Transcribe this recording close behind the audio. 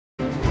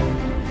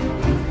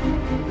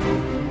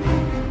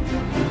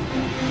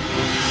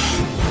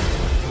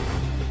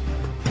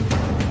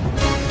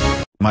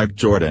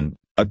night.Jordan,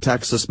 a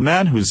Texas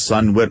man whose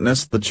son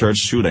witnessed the church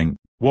shooting,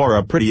 wore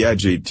a pretty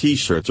edgy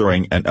t-shirt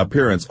during an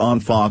appearance on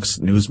Fox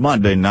News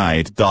Monday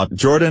night.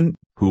 Jordan,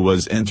 who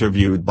was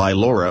interviewed by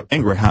Laura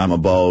Ingraham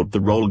about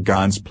the role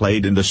guns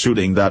played in the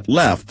shooting that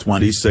left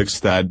 26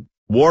 dead,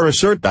 wore a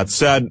shirt that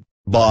said,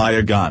 "Buy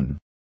a gun.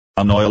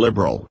 Annoy a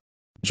liberal."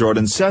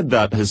 Jordan said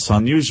that his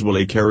son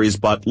usually carries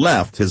but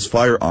left his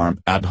firearm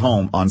at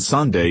home on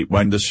Sunday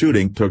when the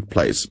shooting took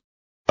place.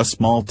 A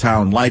small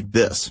town like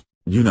this,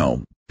 you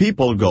know,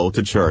 people go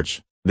to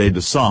church, they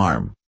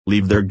disarm,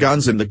 leave their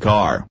guns in the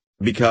car,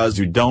 because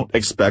you don't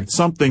expect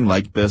something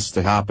like this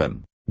to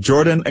happen,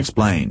 Jordan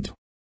explained.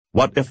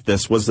 What if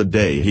this was the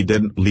day he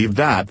didn't leave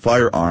that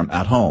firearm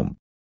at home?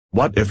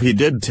 What if he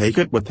did take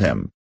it with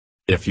him?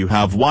 If you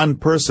have one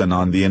person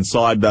on the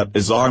inside that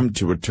is armed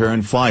to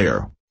return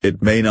fire,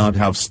 it may not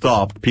have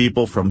stopped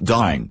people from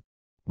dying.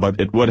 But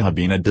it would have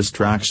been a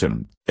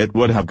distraction, it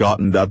would have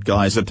gotten that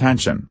guy's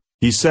attention,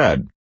 he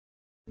said.